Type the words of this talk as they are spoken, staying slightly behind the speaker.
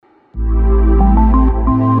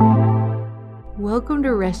Welcome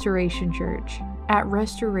to Restoration Church. At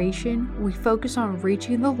Restoration, we focus on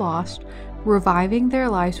reaching the lost, reviving their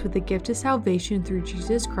lives with the gift of salvation through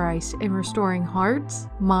Jesus Christ, and restoring hearts,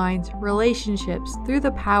 minds, relationships through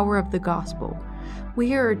the power of the gospel.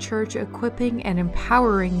 We are a church equipping and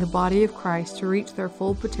empowering the body of Christ to reach their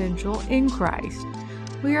full potential in Christ.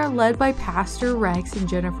 We are led by Pastor Rex and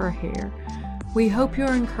Jennifer Hare. We hope you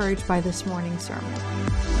are encouraged by this morning's sermon.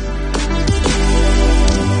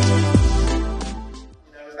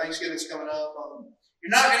 Thanksgiving's coming up. You're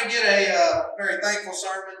not going to get a very thankful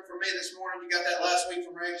sermon from me this morning. You got that last week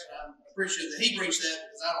from Rex, and I appreciate that he preached that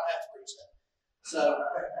because I don't have to preach that. So,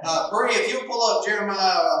 Bree, if you'll pull up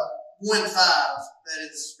Jeremiah 1:5, that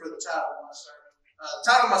is for the title of my sermon. The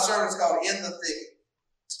title of my sermon is called In the Thicket.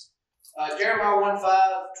 Jeremiah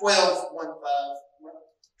 1:5, 12:5 is what I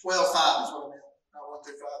meant. Not 1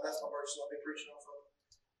 through 5. That's my verse, so I'll be preaching off of it.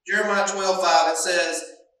 Jeremiah 12:5, it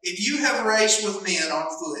says, "If you have raced with men on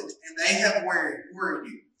foot, and they have worried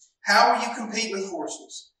you, how will you compete with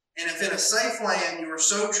horses? And if in a safe land you are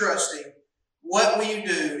so trusting, what will you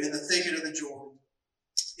do in the thicket of the Jordan?"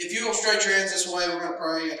 If you will stretch your hands this way, we're going to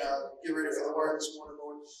pray and get ready for the word this morning,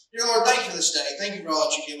 Lord. Dear Lord, thank you for this day. Thank you for all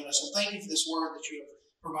that you've given us, and thank you for this word that you have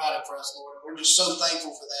provided for us, Lord. We're just so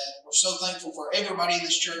thankful for that. We're so thankful for everybody in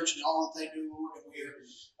this church and all that they do, Lord. And we're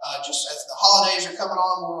just as the holidays are coming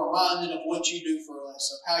on, we're reminded of what you do for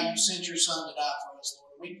us, of how you sent your Son to die for us,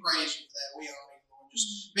 Lord. We praise you for that. We honor you, Lord.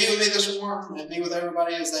 Just be with me this morning and be with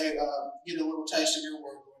everybody as they get a little taste of your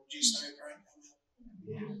word, Lord. In Jesus' name, pray.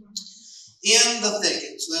 Amen. In the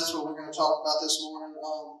thicket. So that's what we're going to talk about this morning.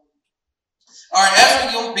 All right,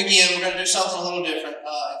 as we begin, we're going to do something a little different.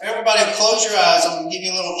 If everybody will close your eyes, I'm going to give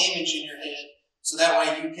you a little image in your head, so that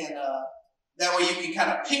way you can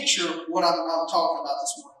kind of picture what I'm talking about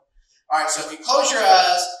this morning. All right, so if you close your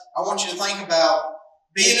eyes, I want you to think about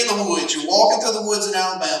being in the woods. You're walking through the woods in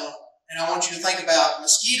Alabama, and I want you to think about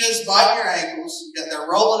mosquitoes biting your ankles. They're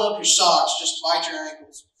rolling up your socks just to bite your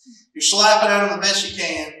ankles. You're slapping at them the best you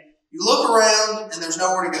can. You look around, and there's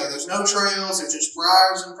nowhere to go. There's no trails. There's just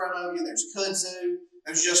briars in front of you. There's kudzu.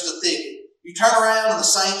 There's just a thicket. You turn around, and the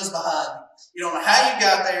same is behind you. You don't know how you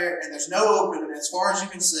got there, and there's no opening as far as you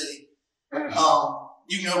can see.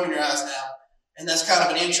 You can open your eyes now. And that's kind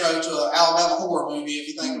of an intro to an Alabama horror movie, if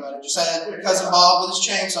you think about it. Just had Cousin Bob with his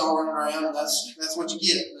chainsaw running around, and that's what you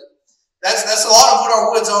get. But that's a lot of what our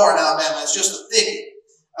woods are in Alabama. It's just a thicket.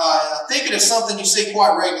 A thicket is something you see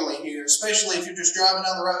quite regularly here, especially if you're just driving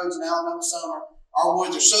down the roads in Alabama summer. Our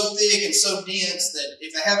woods are so thick and so dense that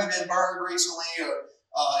if they haven't been burned recently, or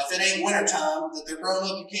if it ain't wintertime, that they're grown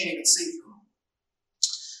up, you can't even see through them.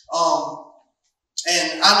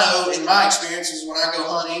 And I know in my experiences when I go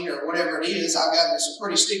hunting or whatever it is, I've gotten into some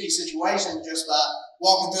pretty sticky situations just by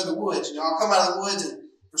walking through the woods. You know, I'll come out of the woods and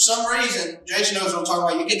for some reason, Jason knows what I'm talking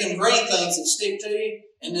about, you get them green things that stick to you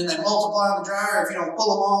and then they multiply in the dryer. If you don't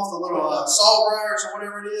pull them off, the little salt dryers or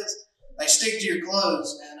whatever it is, they stick to your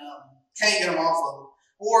clothes and can't get them off of them.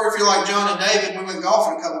 Or if you're like John and David, we went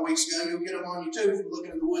golfing a couple weeks ago, you'll get them on you too from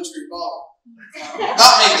looking in the woods for your ball.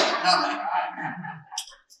 Not me though, not me.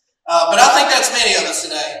 But I think that's many of us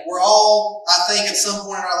today. We're all, I think, at some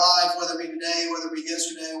point in our life, whether it be today, whether it be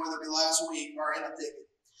yesterday, whether it be last week, are in a thicket.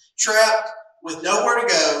 Trapped with nowhere to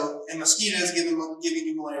go and mosquitoes giving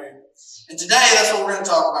you malaria. And today, that's what we're going to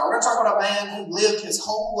talk about. We're going to talk about a man who lived his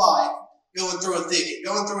whole life going through a thicket,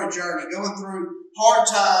 going through a journey, going through hard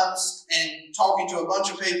times and talking to a bunch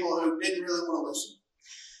of people who didn't really want to listen.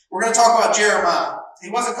 We're going to talk about Jeremiah. He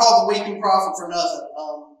wasn't called the weeping prophet for nothing.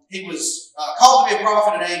 He was called to be a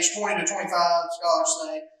prophet at age 20 to 25, scholars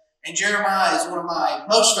say. And Jeremiah is one of my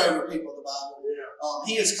most favorite people in the Bible.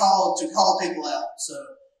 He is called to call people out. So,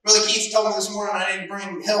 Brother Keith told me this morning I need to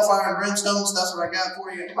bring hellfire and brimstone, so that's what I got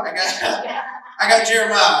for you. I got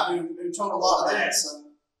Jeremiah, who told a lot of that. So,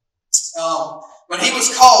 but he was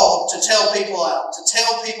called to tell people out, to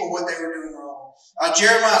tell people what they were doing wrong.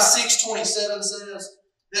 Jeremiah 6:27 says,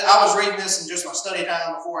 that I was reading this in just my study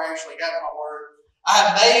time before I actually got to my word. "I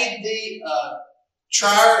have made thee a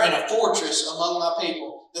trier and a fortress among my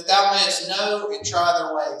people, that thou mayest know and try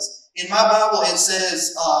their ways." In my Bible, it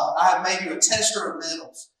says, "I have made you a tester of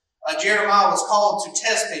metals." Jeremiah was called to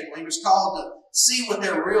test people. He was called to see what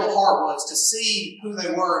their real heart was, to see who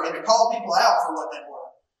they were, and to call people out for what they were.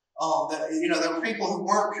 There were people who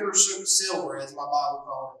weren't pure silver, as my Bible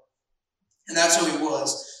called it. And that's who he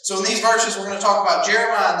was. So in these verses, we're going to talk about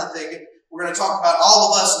Jeremiah in the thicket. We're going to talk about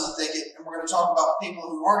all of us in the thicket. And we're going to talk about people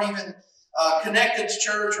who aren't even connected to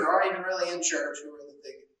church or aren't even really in church who are in the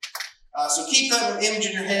thicket. So keep that image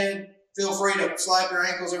in your head. Feel free to slap your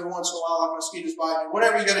ankles every once in a while like mosquitoes bite you.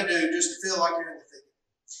 Whatever you got to do just to feel like you're in the thicket.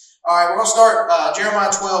 All right, we're going to start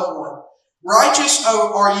Jeremiah 12:1. Righteous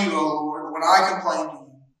are you, O Lord, when I complain to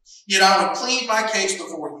you. Yet I would plead my case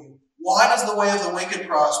before you. Why does the way of the wicked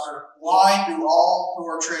prosper? Why do all who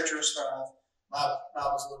are treacherous thrive? My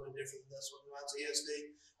Bible's a little bit different than this one. Mine's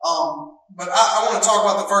ESV. But I want to talk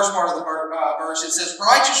about the first part of the verse. It says,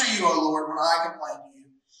 righteous are you, O Lord, when I complain to you.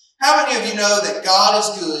 How many of you know that God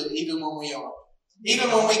is good even when we aren't?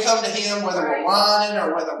 Even when we come to Him, whether we're whining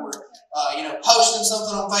or whether we're posting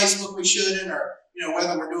something on Facebook we shouldn't, or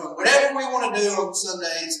whether we're doing whatever we want to do on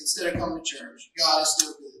Sundays instead of coming to church, God is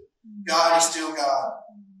still good. God is still God.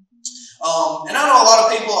 And I know a lot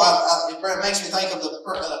of people, it makes me think of the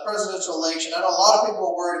presidential election. I know a lot of people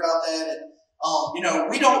are worried about that. And,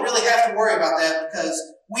 we don't really have to worry about that because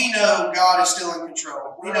we know God is still in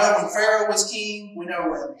control. We know when Pharaoh was king. We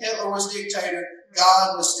know when Hitler was dictator.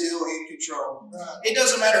 God was still in control. It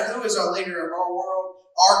doesn't matter who is our leader of our world.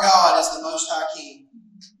 Our God is the Most High King.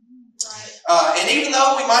 And even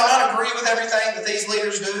though we might not agree with everything that these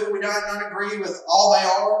leaders do, we might not agree with all they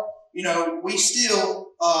are, we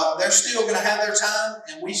still, they're still going to have their time,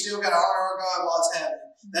 and we still got to honor our God while it's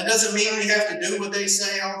happening. That doesn't mean we have to do what they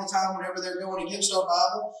say all the time whenever they're going against our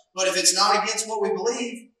Bible, but if it's not against what we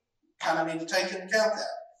believe, kind of need to take into account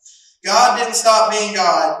that. God didn't stop being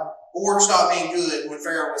God or stop being good when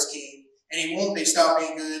Pharaoh was king, and He won't be stop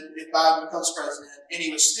being good if Biden becomes president, and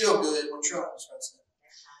He was still good when Trump was president.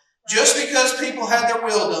 Just because people had their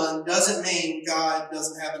will done doesn't mean God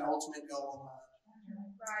doesn't have an ultimate goal in mind.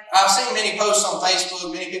 I've seen many posts on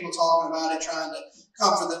Facebook, many people talking about it, trying to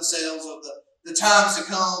comfort themselves of the times to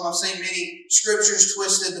come. I've seen many scriptures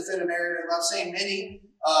twisted to fit a narrative. I've seen many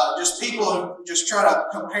just people who just try to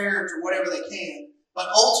compare to whatever they can. But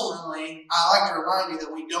ultimately, I like to remind you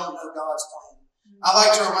that we don't know God's plan. I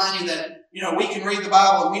like to remind you that, we can read the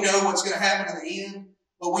Bible and we know what's going to happen in the end,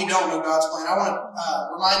 but we don't know God's plan. I want to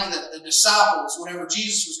remind you that the disciples, whenever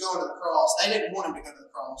Jesus was going to the cross, they didn't want Him to go to the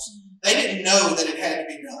cross. They didn't know that it had to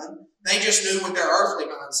be done. They just knew what their earthly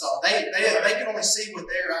mind saw. They could only see what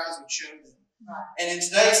their eyes would show them. And in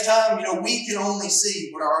today's time, we can only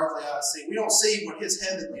see what our earthly eyes see. We don't see what His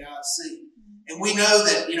heavenly eyes see. And we know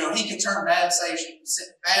that, He can turn bad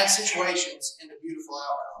situations into beautiful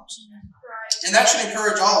outcomes. And that should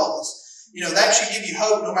encourage all of us. That should give you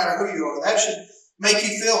hope no matter who you are. That should make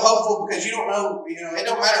you feel hopeful because you don't know, it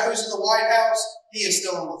don't matter who's in the White House, He is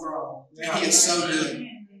still on the throne. And He is so good.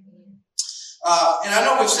 And I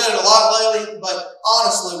know we've said it a lot lately, but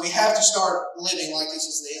honestly, we have to start living like this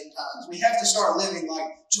is the end times. We have to start living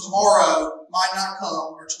like tomorrow might not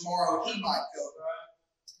come or tomorrow He might come.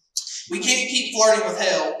 We can't keep flirting with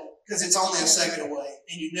hell because it's only a second away,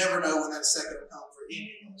 and you never know when that second will come for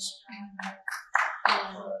any of us.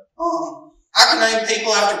 I can name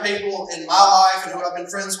people after people in my life and who I've been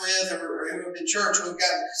friends with or who have been church who have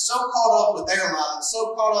gotten so caught up with their lives,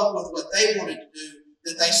 so caught up with what they wanted to do,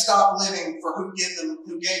 that they stopped living for who gave them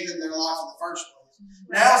their life in the first place.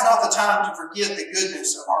 Now's not the time to forget the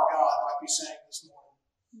goodness of our God, like we sang this morning.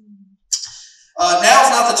 Now's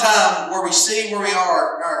not the time where we see where we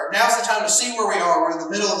are. Or now's the time to see where we are. We're in the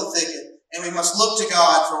middle of the thicket, and we must look to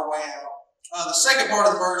God for a way out. The second part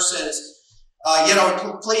of the verse says, yet I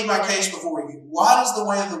would plead my case before you. Why does the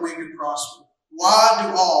way of the wicked prosper? Why do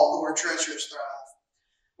all who are treacherous thrive?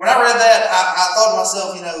 When I read that, I thought to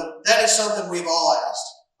myself, that is something we've all asked.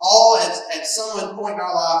 All at some point in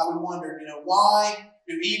our life, we wondered, why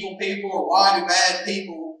do evil people or why do bad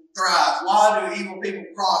people thrive? Why do evil people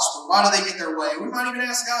prosper? Why do they get their way? We might even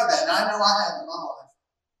ask God that, and I know I have in my life.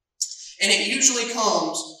 And it usually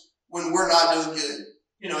comes when we're not doing good.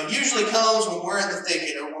 It usually comes when we're in the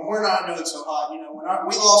thicket or when we're not doing so hot. When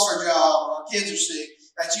we lost our job or our kids are sick,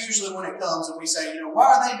 that's usually when it comes and we say, why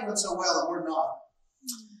are they doing so well and we're not?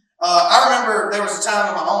 I remember there was a time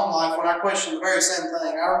in my own life when I questioned the very same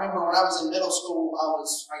thing. I remember when I was in middle school, I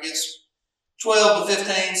was, 12 to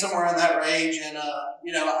 15, somewhere in that range. And,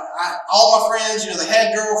 all my friends, they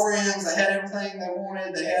had girlfriends, they had everything they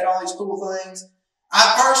wanted, they had all these cool things.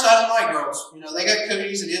 At first, I didn't like girls. They got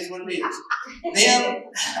cookies, it is what it is. Then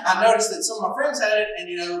I noticed that some of my friends had it, and,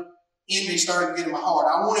 envy started to get in my heart.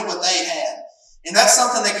 I wanted what they had. And that's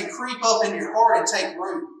something that can creep up in your heart and take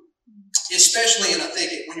root, especially in a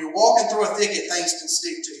thicket. When you're walking through a thicket, things can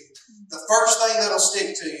stick to you. The first thing that'll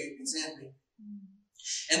stick to you is envy.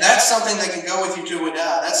 And that's something that can go with you till we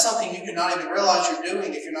die. That's something you cannot even realize you're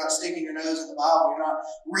doing if you're not sticking your nose in the Bible. You're not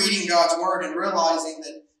reading God's Word and realizing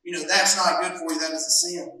that, that's not good for you. That is a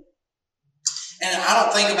sin. And I don't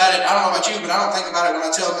think about it, I don't know about you, but I don't think about it when I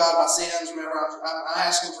tell God my sins, whenever I'm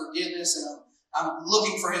asking forgiveness and I'm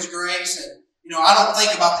looking for His grace. And, I don't think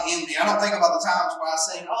about the envy. I don't think about the times where I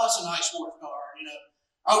say, oh, it's a nice sports car.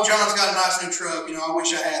 Oh, John's got a nice new truck. I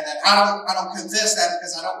wish I had that. I don't confess that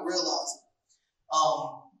because I don't realize it.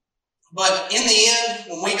 But in the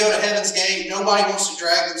end, when we go to heaven's gate, nobody wants to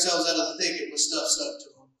drag themselves out of the thicket with stuff stuck to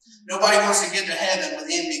them. Nobody wants to get to heaven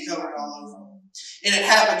with envy covered all over them. And it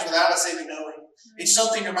happens without us even knowing. It's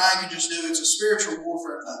something your mind can just do. It's a spiritual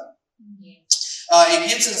warfare thing.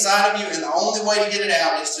 It gets inside of you, and the only way to get it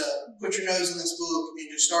out is to put your nose in this book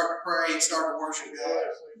and just start to pray and start to worship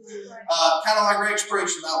God. Kind of like Rex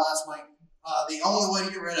preached about last week. The only way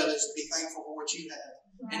to get rid of it is to be thankful for what you have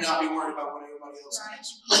and not be worried about what everybody else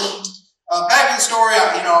has. Back to the story,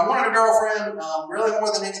 I wanted a girlfriend, really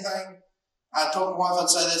more than anything. I told my wife I'd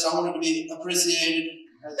say this, I wanted to be appreciated,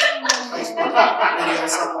 as Facebook video,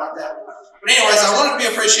 something like that. But anyways, I wanted to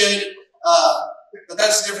be appreciated, but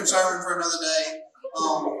that's a different sermon for another day.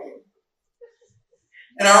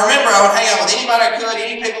 And I remember I would hang out with anybody I could,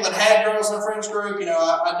 any people that had girls in the friends group.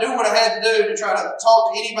 I do what I had to do to try to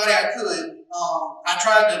talk to anybody I could. I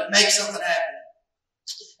tried to make something happen.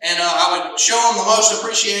 And I would show them the most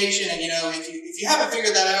appreciation. And, if you haven't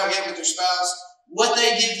figured that out yet with your spouse, what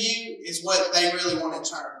they give you is what they really want in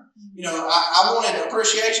turn. I wanted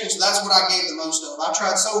appreciation, so that's what I gave the most of. I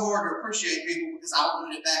tried so hard to appreciate people because I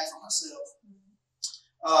wanted it back for myself.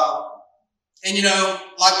 And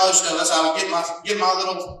like most of us, I would get my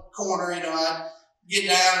little corner. I'd get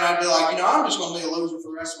down and I'd be like, I'm just going to be a loser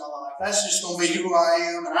for the rest of my life. That's just going to be who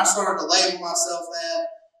I am. And I started to label myself that.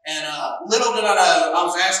 And little did I know, I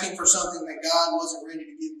was asking for something that God wasn't ready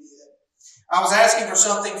to give me yet. I was asking for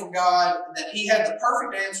something from God that He had the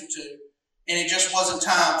perfect answer to, and it just wasn't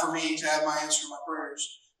time for me to have my answer to my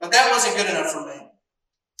prayers. But that wasn't good enough for me.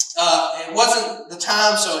 It wasn't the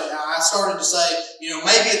time, so I started to say,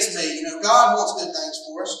 maybe it's me. God wants good things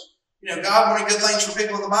for us. God wanted good things for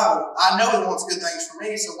people in the Bible. I know He wants good things for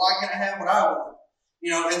me, so why can't I have what I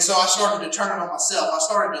want? And so I started to turn it on myself. I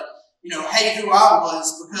started to hate who I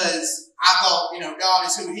was because I thought, God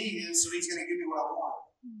is who He is, so He's going to give me what I want.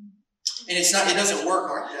 And it doesn't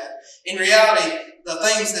work like that. In reality, the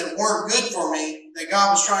things that weren't good for me, that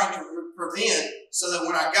God was trying to prevent, so that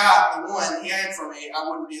when I got the one He had for me, I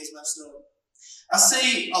wouldn't be as messed up. I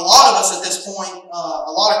see a lot of us at this point,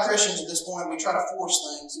 a lot of Christians at this point, we try to force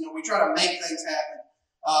things. We try to make things happen.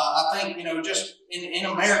 I think, just in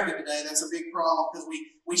America today, that's a big problem because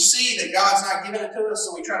we see that God's not giving it to us,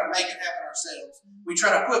 so we try to make it happen ourselves. We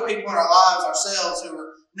try to put people in our lives ourselves who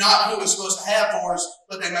are not who we're supposed to have for us,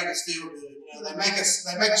 but they make us feel good. They make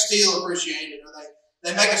us feel appreciated, or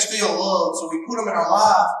they make us feel loved. So we put them in our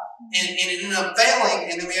life, and it ended up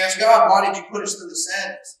failing. And then we ask God, why did you put us through the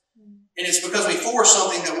sadness? And it's because we forced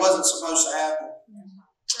something that wasn't supposed to happen.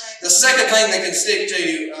 The second thing that can stick to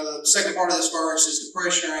you, the second part of this verse, is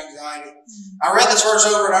depression or anxiety. I read this verse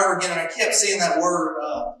over and over again, and I kept seeing that word.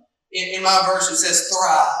 In my verse, it says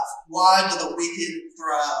thrive. Why do the wicked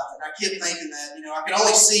thrive? And I kept thinking that, I could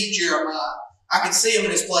only see Jeremiah. I could see him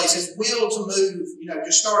in his place. His will to move,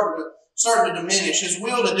 just started to diminish. His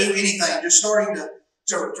will to do anything, just starting to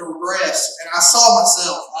regress. And I saw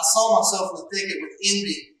myself in the thicket with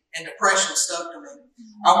envy and depression stuck to me.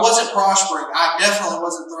 I wasn't prospering. I definitely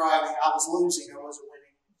wasn't thriving. I was losing. I wasn't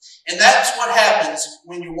winning. And that's what happens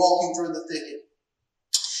when you're walking through the thicket.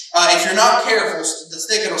 If you're not careful, the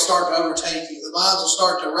thicket will start to overtake you. The vines will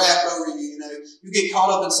start to wrap over you. You get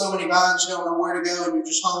caught up in so many vines, you don't know where to go, and you're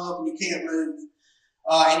just hung up and you can't move.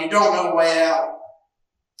 And you don't know the way out.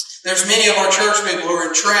 There's many of our church people who are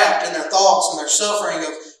entrapped in their thoughts and their suffering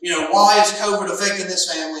of, why is COVID affecting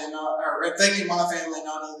this family and not, or affecting my family and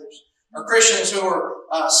not others? Or Christians who are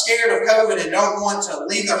scared of COVID and don't want to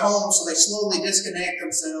leave their homes, so they slowly disconnect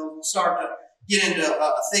themselves and start to get into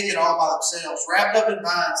a thicket all by themselves, wrapped up in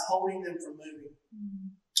vines, holding them from moving.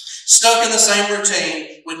 Stuck in the same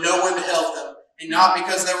routine with no one to help them, and not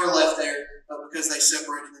because they were left there, but because they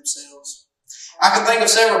separated themselves. I can think of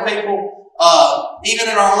several people, even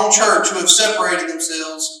in our own church, who have separated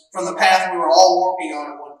themselves from the path we were all walking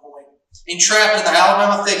on at one point, entrapped in the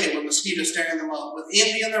Alabama thicket with mosquitoes tearing them up, with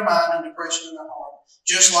envy in their mind and depression in their heart,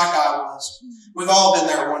 just like I was. We've all been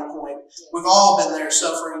there at one point. We've all been there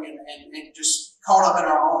suffering and just caught up in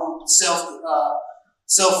our own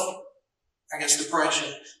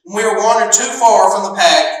depression. We were wandering too far from the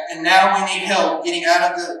pack, and now we need help getting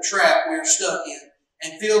out of the trap we are stuck in,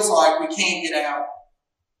 and feels like we can't get out.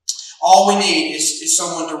 All we need is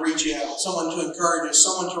someone to reach out, someone to encourage us,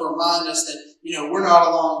 someone to remind us that, we're not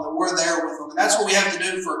alone, that we're there with them. And that's what we have to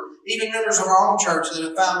do for even members of our own church that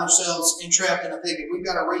have found themselves entrapped in a thicket. We've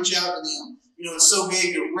got to reach out to them. It's so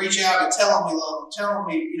big to reach out and tell them we love them, tell them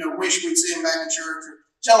we, wish we'd see them back in church, or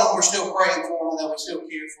tell them we're still praying for them and that we still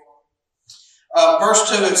care for them. Verse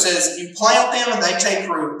 2, it says, you plant them and they take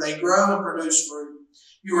root. They grow and produce fruit.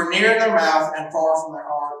 You are near their mouth and far from their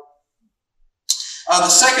heart. The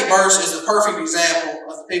second verse is the perfect example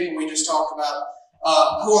of the people we just talked about,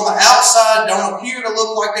 who on the outside don't appear to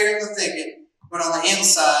look like they're in the thicket, but on the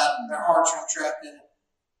inside, their hearts are trapped in it.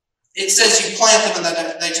 It says you plant them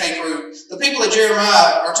and they take root. The people that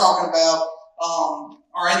Jeremiah are talking about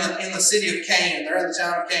are in the city of Canaan. They're in the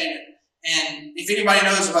town of Canaan. And if anybody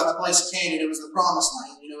knows about the place of Canaan, it was the promised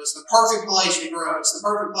land. It's the perfect place to grow. It's the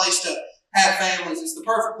perfect place to have families. It's the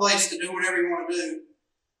perfect place to do whatever you want to do.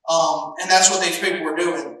 And that's what these people were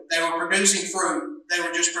doing. They were producing fruit. They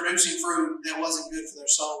were just producing fruit that wasn't good for their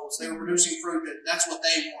souls. They were producing fruit that's what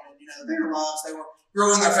they wanted, their lives. They were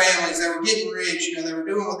growing their families. They were getting rich. They were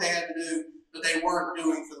doing what they had to do, but they weren't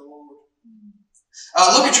doing for the Lord.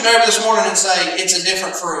 Look at your neighbor this morning and say, it's a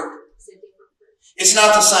different fruit. It's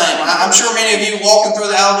not the same. I'm sure many of you walking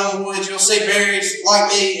through the Alabama woods, you'll see berries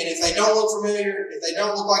like me, and if they don't look familiar, if they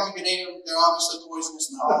don't look like you can eat them, they're obviously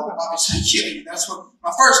poisonous and I'll obviously kill you. That's what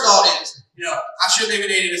my first thought is. I shouldn't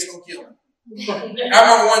even eat it, it's going to kill me. I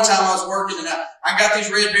remember one time I was working and I got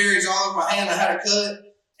these red berries all over my hand. I had a cut,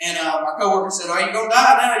 and my coworker said, "Are you going to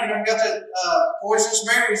die now? You got that poisonous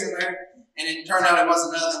berries in there." And it turned out it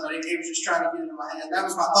wasn't nothing, but he was just trying to get it in my hand. That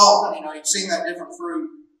was my thought. You've seen that different fruit.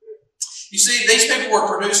 You see, these people were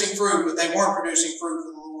producing fruit, but they weren't producing fruit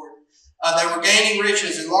for the Lord. They were gaining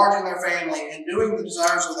riches, enlarging their family, and doing the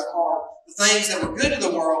desires of their heart, the things that were good to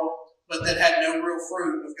the world, but that had no real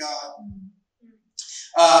fruit of God.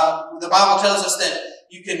 The Bible tells us that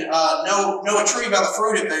you can know a tree by the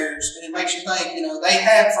fruit it bears, and it makes you think, they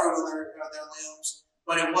had fruit on their limbs,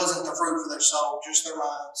 but it wasn't the fruit for their soul, just their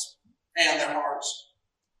minds and their hearts.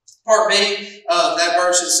 Part B of that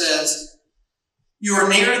verse, it says, you are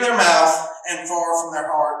near their mouth and far from their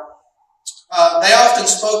heart. They often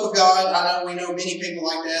spoke of God. We know many people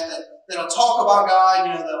like that'll talk about God.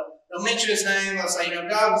 They'll mention His name. They'll say,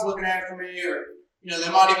 God was looking after me, or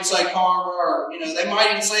they might even say karma, or they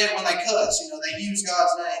might even say it when they cuss. They use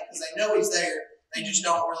God's name because they know He's there. They just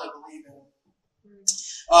don't really believe in Him.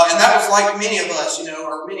 And that was like many of us,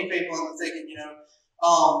 or many people in the thicket.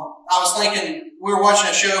 I was thinking, we were watching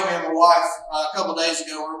a show, me and my wife, a couple of days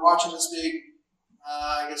ago. We were watching this big,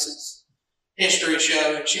 I guess it's history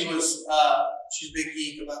show, and she's a big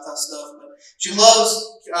geek about that stuff, but she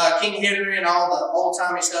loves King Henry and all the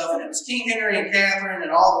old-timey stuff, and it was King Henry and Catherine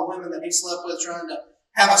and all the women that he slept with trying to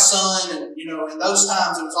have a son, and in those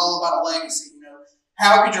times it was all about a legacy.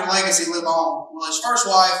 How could your legacy live on? Well, his first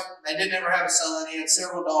wife, they didn't ever have a son. He had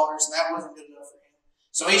several daughters, and that wasn't good enough for him.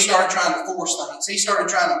 So he started trying to force things. He started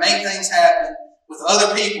trying to make things happen with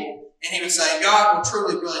other people, and he would say, God will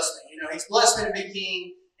truly bless me. He's blessed me to be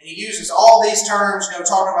king, and he uses all these terms,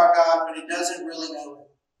 talking about God, but he doesn't really know Him.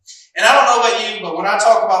 And I don't know about you, but when I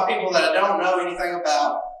talk about people that I don't know anything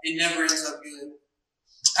about, it never ends up good.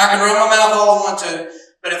 I can run my mouth all I want to,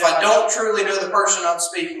 but if I don't truly know the person I'm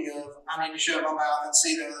speaking of, I need to shut my mouth and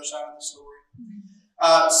see the other side of the story.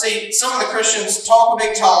 See, some of the Christians talk a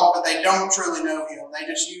big talk, but they don't truly know Him. They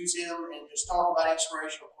just use Him and just talk about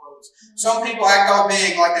inspirational quotes. Some people act all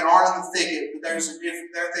big like they aren't in the thicket, but their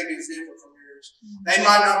thicket is different from yours. They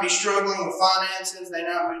might not be struggling with finances. They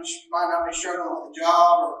might not be struggling with a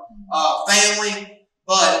job or family,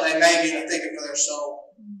 but they may be in a thicket for their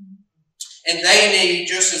soul. And they need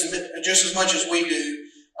just as much as we do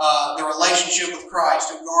the relationship with Christ,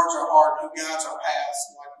 who guards our heart, who guides our paths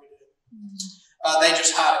like we do. They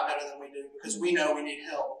just hide it better than we do because we know we need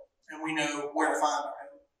help and we know where to find our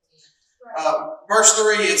help. Verse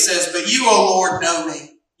 3, it says, but you, O Lord, know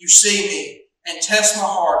me. You see me and test my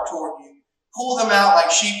heart toward you. Pull them out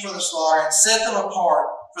like sheep for the slaughter and set them apart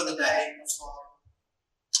for the day of slaughter.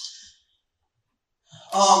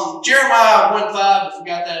 Jeremiah 1:5, I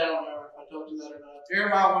forgot that. I don't know if I told you that or not.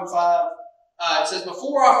 Jeremiah 1:5. It says,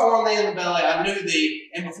 before I formed thee in the belly, I knew thee,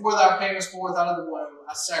 and before thou camest forth out of the womb,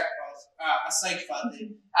 I sanctified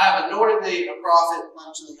thee. I have anointed thee a prophet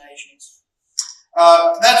unto the nations.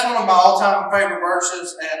 That's one of my all-time favorite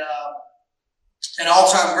verses, and an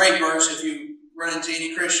all-time great verse if you run into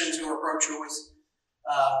any Christians who are pro-choice.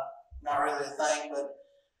 Not really a thing, but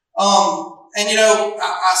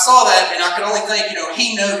I saw that, and I could only think,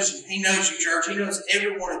 He knows you. He knows you, church. He knows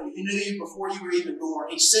every one of you. He knew you before you were even born.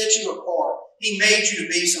 He set you apart. He made you to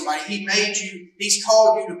be somebody. He's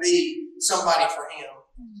called you to be somebody for Him.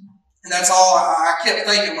 And that's all I kept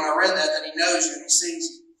thinking when I read that He knows you and He sees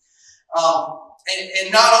you.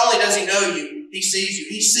 And not only does He know you, He sees you.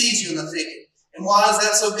 He sees you in the thicket. And why is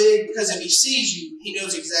that so big? Because if He sees you, He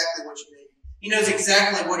knows exactly what you need. He knows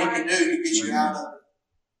exactly what He can do to get you out of it.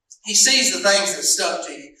 He sees the things that stuck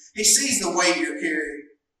to you. He sees the weight you're carrying.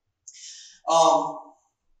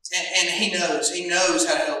 And He knows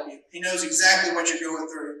how to help you. He knows exactly what you're going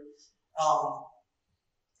through.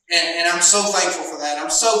 And I'm so thankful for that. I'm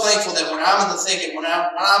so thankful that when I'm in the thicket, when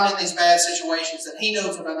I'm in these bad situations, that He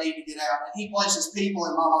knows what I need to get out. And He places people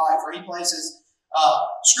in my life, or He places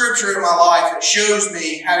Scripture in my life that shows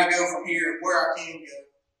me how to go from here and where I can go.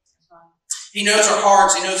 He knows our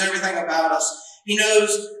hearts. He knows everything about us. He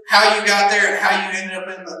knows how you got there and how you ended up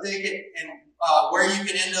in the thicket and where you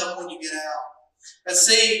can end up when you get out. But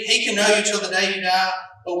see, He can know you till the day you die,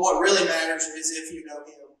 but what really matters is if you know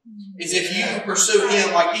Him. Is if you pursue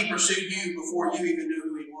Him like He pursued you before you even knew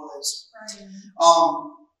who He was.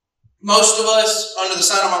 Most of us, under the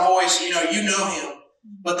sound of my voice, you know Him.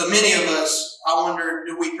 But the many of us, I wonder,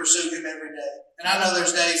 do we pursue Him every day? And I know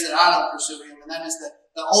there's days that I don't pursue Him, and that is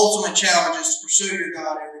the ultimate challenge is to pursue your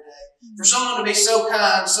God every day. For someone to be so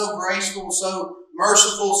kind, so graceful, so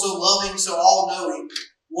merciful, so loving, so all-knowing,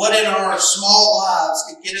 what in our small lives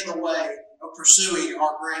could get in the way of pursuing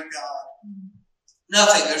our great God?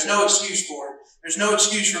 Nothing. There's no excuse for it. There's no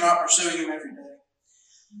excuse for not pursuing Him every day.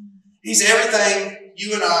 He's everything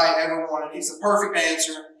you and I ever wanted. He's the perfect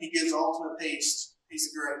answer. He gives ultimate peace. He's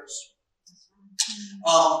the greatest.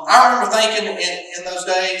 I remember thinking in those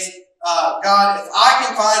days, God, if I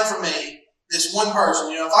can find for me this one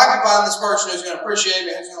person, if I can find this person who's going to appreciate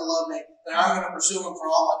me, who's going to love me, then I'm going to pursue Him for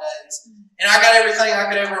all my days. And I got everything I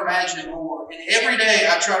could ever imagine and more. And every day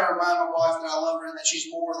I try to remind my wife that I love her and that she's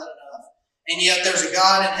more than enough. And yet there's a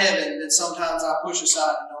God in heaven that sometimes I push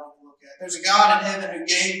aside and don't even look at. There's a God in heaven who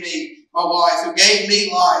gave me my wife, who gave me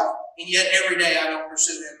life, and yet every day I don't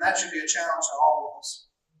pursue Him. That should be a challenge to all of us.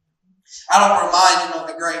 I don't remind Him of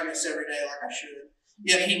the greatness every day like I should.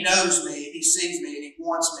 Yet He knows me, He sees me, and He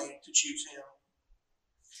wants me to choose Him.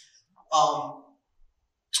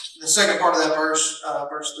 The second part of that verse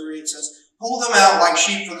 3, it says, "Pull them out like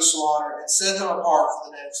sheep for the slaughter, and set them apart for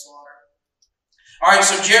the day of slaughter." All right,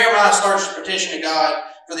 so Jeremiah starts to petition to God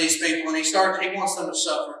for these people, and he wants them to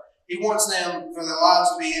suffer. He wants them for their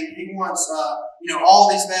lives to be ended. He wants, all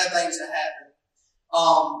these bad things to happen.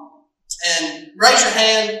 And raise your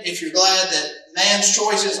hand if you're glad that man's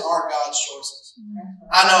choices aren't God's choices.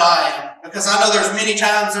 I know I am, because I know there's been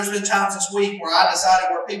times this week where I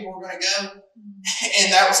decided where people were going to go,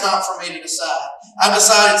 and that was not for me to decide. I've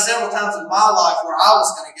decided several times in my life where I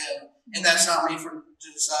was going to go, and that's not me to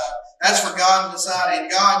decide. That's for God to decide, and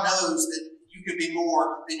God knows that you could be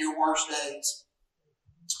more than your worst days.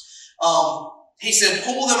 He said,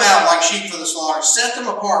 pull them out like sheep for the slaughter. Set them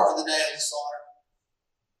apart for the day of the slaughter.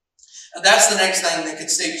 That's the next thing that could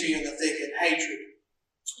stick to you in the thicket, hatred.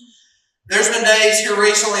 There's been days here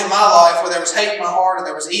recently in my life where there was hate in my heart and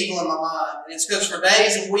there was evil in my mind. And it's because for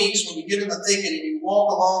days and weeks when you get in the thicket and you walk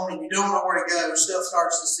alone and you don't know where to go, stuff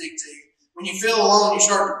starts to stick to you. When you feel alone, you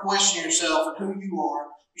start to question yourself and who you are.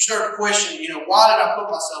 You start to question, why did I put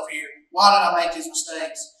myself here? Why did I make these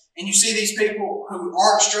mistakes? And you see these people who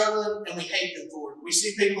aren't struggling, and we hate them for it. We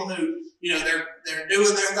see people who, they're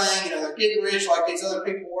doing their thing, they're getting rich like these other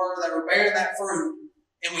people were. They were bearing that fruit,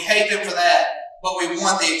 and we hate them for that, but we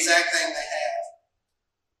want the exact thing they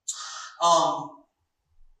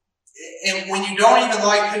have. And when you don't even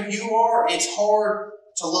like who you are, it's hard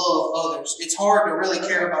to love others. It's hard to really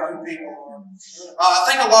care about who people are. I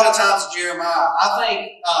think a lot of times Jeremiah,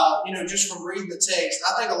 just from reading the text,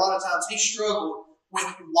 I think a lot of times he struggled with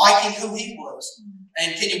liking who he was.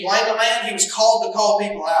 And can you blame the man? He was called to call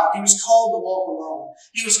people out. He was called to walk alone.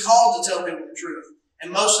 He was called to tell people the truth. And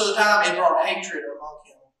most of the time, it brought hatred among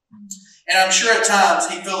him. And I'm sure at times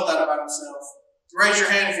he felt that about himself. Raise your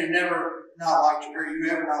hand if you've never not liked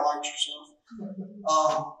yourself.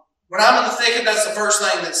 When I'm in the thicket, that's the first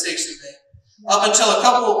thing that sticks to me. Up until a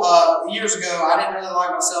couple years ago, I didn't really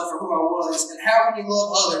like myself for who I was. And how can you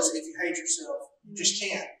love others if you hate yourself? You just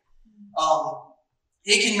can't.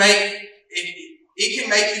 It can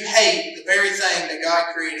make you hate the very thing that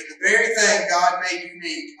God created, the very thing God made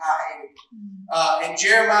unique. I hated. And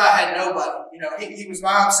Jeremiah had nobody. He was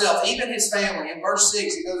by himself. Even his family. In verse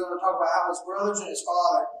 6, he goes on to talk about how his brothers and his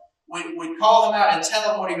father would call him out and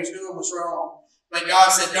tell him what he was doing was wrong. But God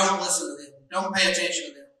said, don't listen to them. Don't pay attention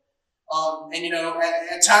to them.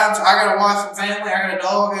 At times, I got a wife and family, I got a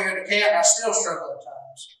dog, I got a cat, and I still struggle at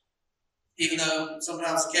times. Even though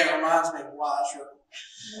sometimes the cat reminds me of why I struggle.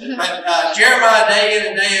 But Jeremiah, day in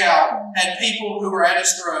and day out, had people who were at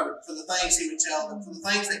his throat for the things he would tell them, for the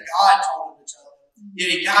things that God told him to tell them.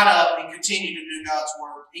 Yet he got up and continued to do God's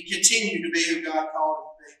work. He continued to be who God called him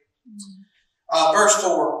to be. Verse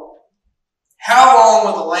 4. How long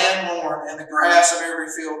will the land mourn and the grass of every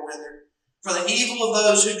field wither? For the evil of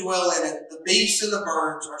those who dwell in it, the beasts and the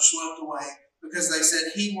birds are swept away, because they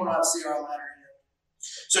said, he will not see our latter end.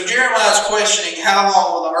 So Jeremiah is questioning how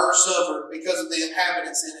long will the earth suffer because of the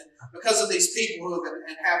inhabitants in it, because of these people who have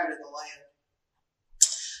inhabited the land.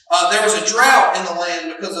 There was a drought in the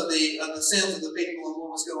land because of the sins of the people and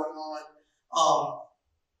what was going on.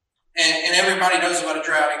 And everybody knows about a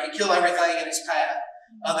drought. It can kill everything in its path.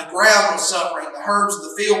 The ground was suffering. The herbs of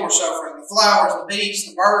the field were suffering. The flowers, the beasts,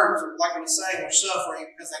 the birds, like I was saying, were suffering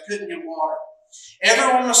because they couldn't get water.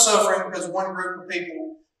 Everyone was suffering because one group of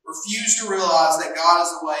people refused to realize that God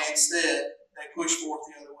is the way. Instead, they pushed forth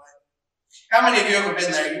the other way. How many of you have ever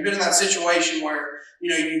been there? You've been in that situation where,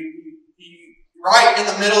 you right in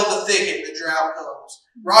the middle of the thicket, the drought comes.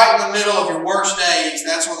 Right in the middle of your worst days,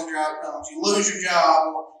 that's when the drought comes. You lose your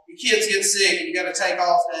job, or your kids get sick, and you got to take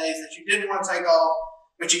off days that you didn't want to take off,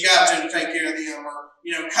 but you got to take care of them. Or,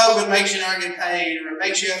 COVID makes you not get paid, or it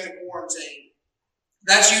makes you have to quarantine.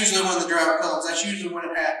 That's usually when the drought comes. That's usually when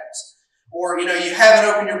it happens. Or, you haven't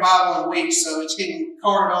opened your Bible in weeks, so it's getting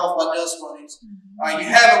carted off by dust bunnies. You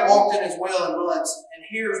haven't walked in as well in months, and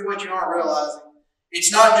here's what you aren't realizing. It's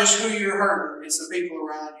not just who you're hurting, it's the people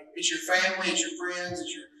around you. It's your family, it's your friends,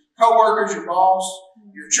 it's your co-workers, your boss,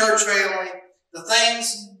 your church family. The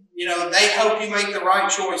things, they hope you make the right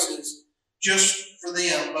choices just for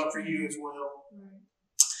them, but for you as well.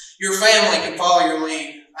 Your family can follow your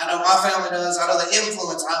lead. I know my family does. I know the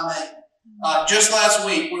influence I made. Just last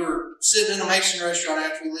week, we were sitting in a Mexican restaurant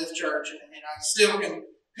after we left church, and I still can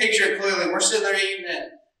picture it clearly. We're sitting there eating,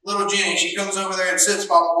 and little Jenny, she comes over there and sits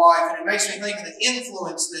by my wife, and it makes me think of the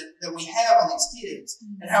influence that we have on these kids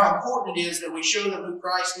and how important it is that we show them who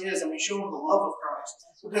Christ is and we show them the love of Christ,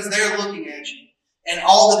 because they're looking at you. And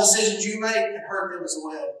all the decisions you make can hurt them as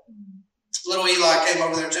well. Little Eli came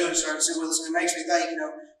over there too and started sitting with us, and it makes me think,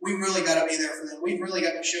 we really got to be there for them. We've really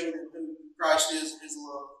got to show them who Christ is and His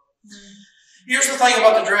love. Here's the thing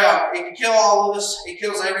about the drought. It can kill all of us. It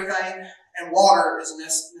kills everything. And water is a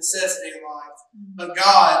necessity in life. But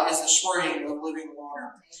God is the spring of living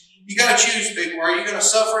water. You got to choose, people. Are you going to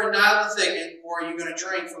suffer and die in the thicket, or are you going to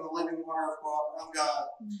drink from the living water of God?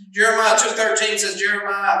 Jeremiah 2:13 says,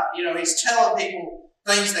 Jeremiah, he's telling people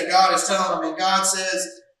things that God is telling them. And God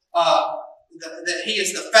says that He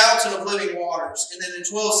is the fountain of living waters. And then in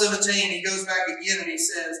 12:17, He goes back again and He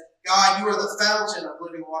says, God, you are the fountain of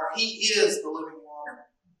living water. He is the living water.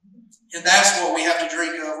 And that's what we have to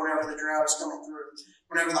drink of whenever the drought is coming through.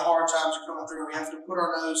 Whenever the hard times are coming through, we have to put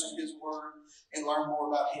our nose in His Word and learn more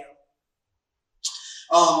about Him.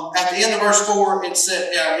 At the end of verse 4, it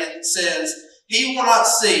says, He will not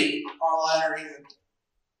see our latter end.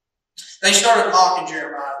 They started mocking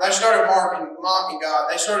Jeremiah. They started mocking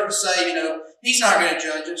God. They started to say, He's not going to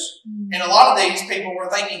judge us. And a lot of these people were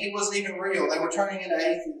thinking He wasn't even real. They were turning into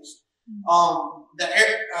atheists.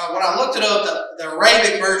 When I looked it up, the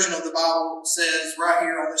Arabic version of the Bible says right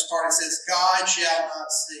here on this part, it says, God shall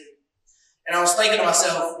not see. And I was thinking to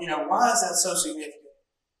myself, why is that so significant?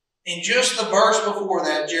 In just the verse before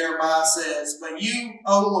that, Jeremiah says, but you,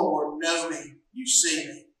 O Lord, know me. You see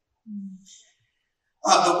me.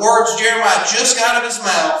 The words Jeremiah just got out of his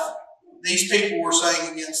mouth, these people were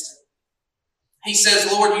saying against him. He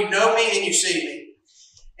says, Lord, you know me and you see me.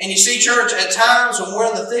 And you see, church, at times when we're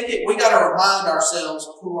in the thicket, we got to remind ourselves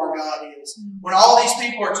of who our God is. When all these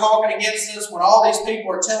people are talking against us, when all these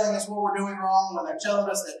people are telling us what we're doing wrong, when they're telling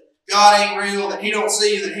us that God ain't real, that He don't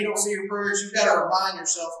see you, that He don't see your prayers, you've got to remind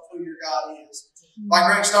yourself of who your God is. Like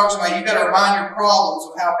Rex talks about, you've got to remind your problems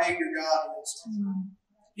of how big your God is.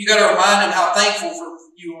 You've got to remind Him how thankful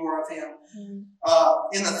you are of Him.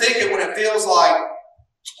 In the thicket, when it feels like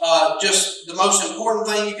just the most important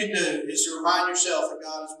thing you can do is to remind yourself that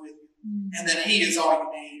God is with you and that He is all you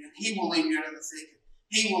need, and He will lead you into the thicket.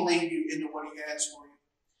 He will lead you into what He has for you.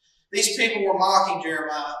 These people were mocking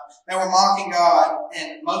Jeremiah. They were mocking God,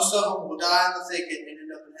 and most of them will die in the thicket and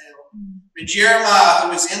end up in hell. But Jeremiah,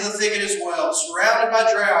 who is in the thicket as well, surrounded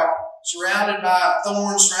by drought, surrounded by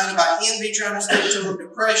thorns, surrounded by envy trying to stick to him,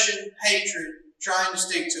 depression, hatred trying to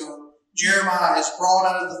stick to him, Jeremiah is brought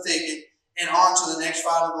out of the thicket and on to the next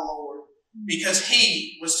fight of the Lord, because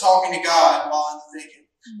he was talking to God while in the thicket.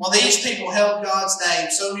 While these people held God's name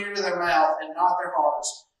so near to their mouth and not their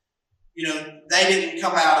hearts, they didn't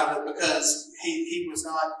come out of it because he was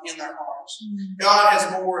not in their hearts. God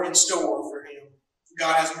has more in store for him.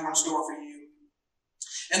 God has more in store for you.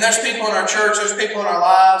 And there's people in our church, there's people in our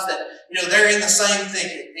lives that, they're in the same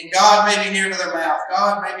thicket, and God may be near to their mouth.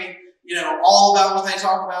 God may be, all about what they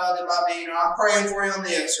talk about. It might be, I'm praying for you on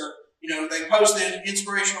this, or they post the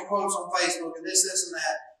inspirational quotes on Facebook and this, and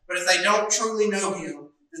that. But if they don't truly know Him,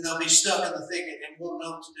 then they'll be stuck in the thicket and won't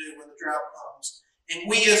know what to do when the drought comes. And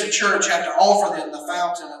we as a church have to offer them the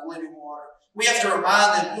fountain of living water. We have to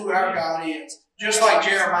remind them who our God is, just like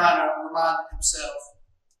Jeremiah reminded himself.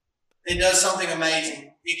 It does something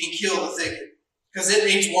amazing. It can kill the thicket because it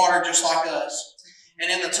needs water just like us. And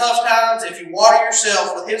in the tough times, if you water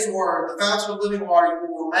yourself with His Word, the fountain of living water,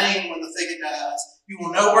 you will remain when the thicket dies. You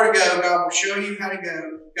will know where to go. God will show you how to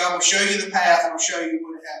go. God will show you the path and will show you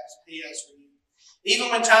what He has for you. Even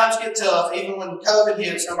when times get tough, even when COVID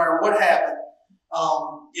hits, no matter what happened,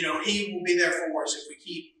 He will be there for us if we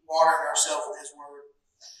keep watering ourselves with His Word.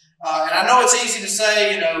 And I know it's easy to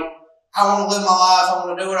say, I want to live my life. I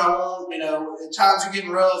want to do what I want. Times are getting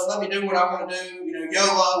rough. Let me do what I want to do.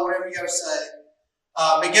 YOLO, whatever you got to say.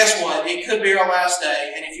 But guess what? It could be our last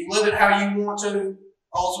day. And if you live it how you want to,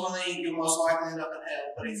 ultimately, you'll most likely end up in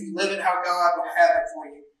hell. But if you live it how God would have it for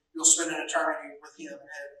you, you'll spend an eternity with Him in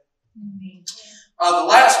heaven. The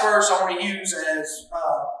last verse I want to use as,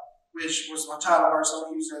 which was my title verse, I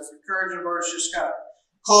want to use as an encouraging verse, just kind of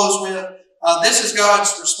close with. This is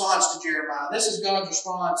God's response to Jeremiah. This is God's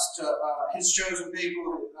response to His chosen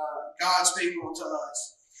people, God's people to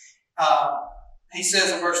us. He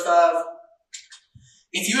says in verse 5,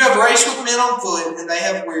 if you have raced with men on foot and they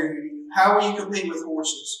have wearied you, how will you compete with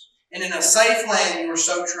horses? And in a safe land you are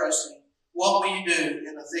so trusting. What will you do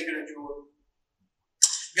in the thicket of Jordan?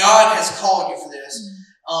 God has called you for this.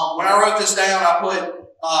 When I wrote this down, I put,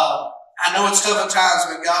 I know it's tough at times,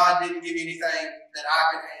 but God didn't give you anything that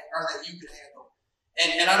I could handle or that you could handle.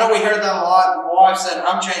 And I know we heard that a lot. And my wife said,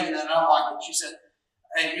 I'm changing that. And I don't like it. She said,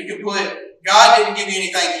 and you can put, God didn't give you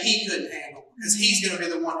anything He couldn't handle because He's going to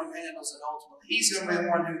be the one who handles it ultimately. He's going to be the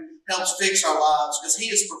one who helps fix our lives because He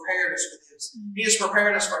has prepared us for this. He has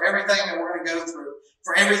prepared us for everything that we're going to go through.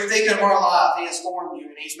 For every thicket of our life, He has formed you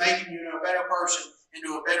and He's making you into a better person,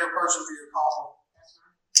 into a better person for your calling.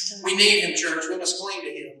 We need Him, church. We must cling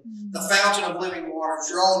to Him. The fountain of living water.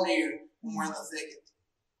 Draw near when we're in the thicket.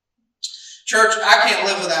 Church, I can't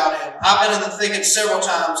live without Him. I've been in the thicket several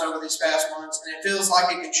times over these past months, and it feels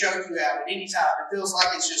like it can choke you out at any time. It feels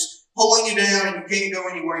like it's just pulling you down and you can't go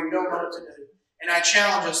anywhere. You don't know what to do. And I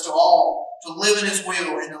challenge us to all to live in His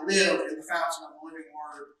will and to live in the fountain of the living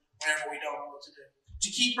Word whenever we don't know what to do. To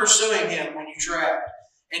keep pursuing Him when you're trapped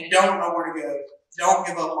and don't know where to go. Don't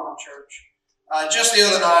give up on Him, church. Just the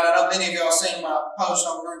other night, I know many of y'all seen my post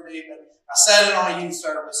on Group B, but I sat in on a youth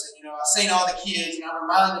service and, I seen all the kids and I'm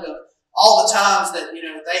reminded of all the times that,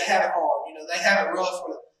 they have it hard. They have it rough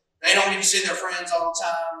with they don't get to see their friends all the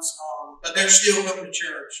times, but they're still coming to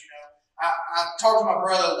church, I talked to my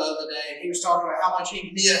brother the other day, and he was talking about how much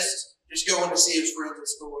he missed just going to see his friends at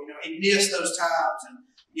school. He missed those times and,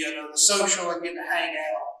 the social and getting to hang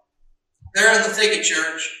out. They're in the Thicket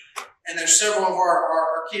church, and there's several of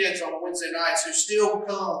our kids on Wednesday nights who still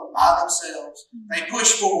come by themselves. They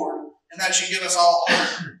push forward, and that should give us all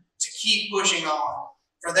hope to keep pushing on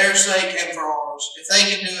for their sake and for ours. If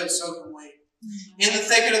they can do it, so can we. In the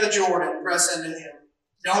thicket of the Jordan, press into Him.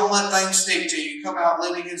 Don't let things stick to you. Come out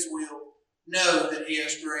living His will. Know that He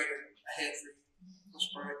has greater ahead for you. Let's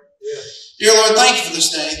pray. Yeah. Dear Lord, thank you for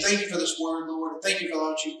this day. Thank you for this word, Lord. And thank you for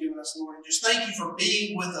all that you've given us, Lord. And just thank you for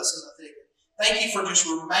being with us in the thicket. Thank you for just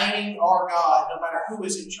remaining our God, no matter who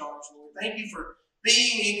is in charge, Lord. Thank you for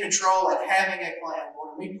being in control and having a plan,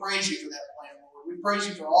 Lord. And we praise you for that plan, Lord. We praise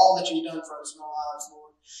you for all that you've done for us in our lives,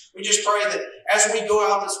 Lord. We just pray that as we go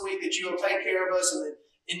out this week, that you will take care of us,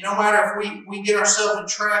 and no matter if we get ourselves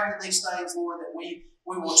entrapped in these things, Lord, that we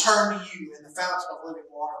will turn to you in the fountain of living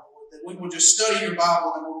water, Lord. That we will just study your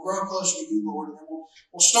Bible and we'll grow closer to you, Lord. And then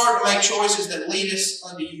we'll start to make choices that lead us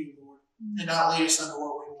unto you, Lord, and not lead us unto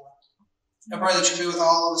what we want. I pray that you be with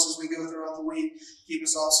all of us as we go throughout the week. Keep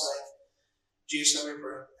us all safe. In Jesus' name we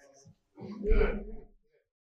pray. Amen. Good.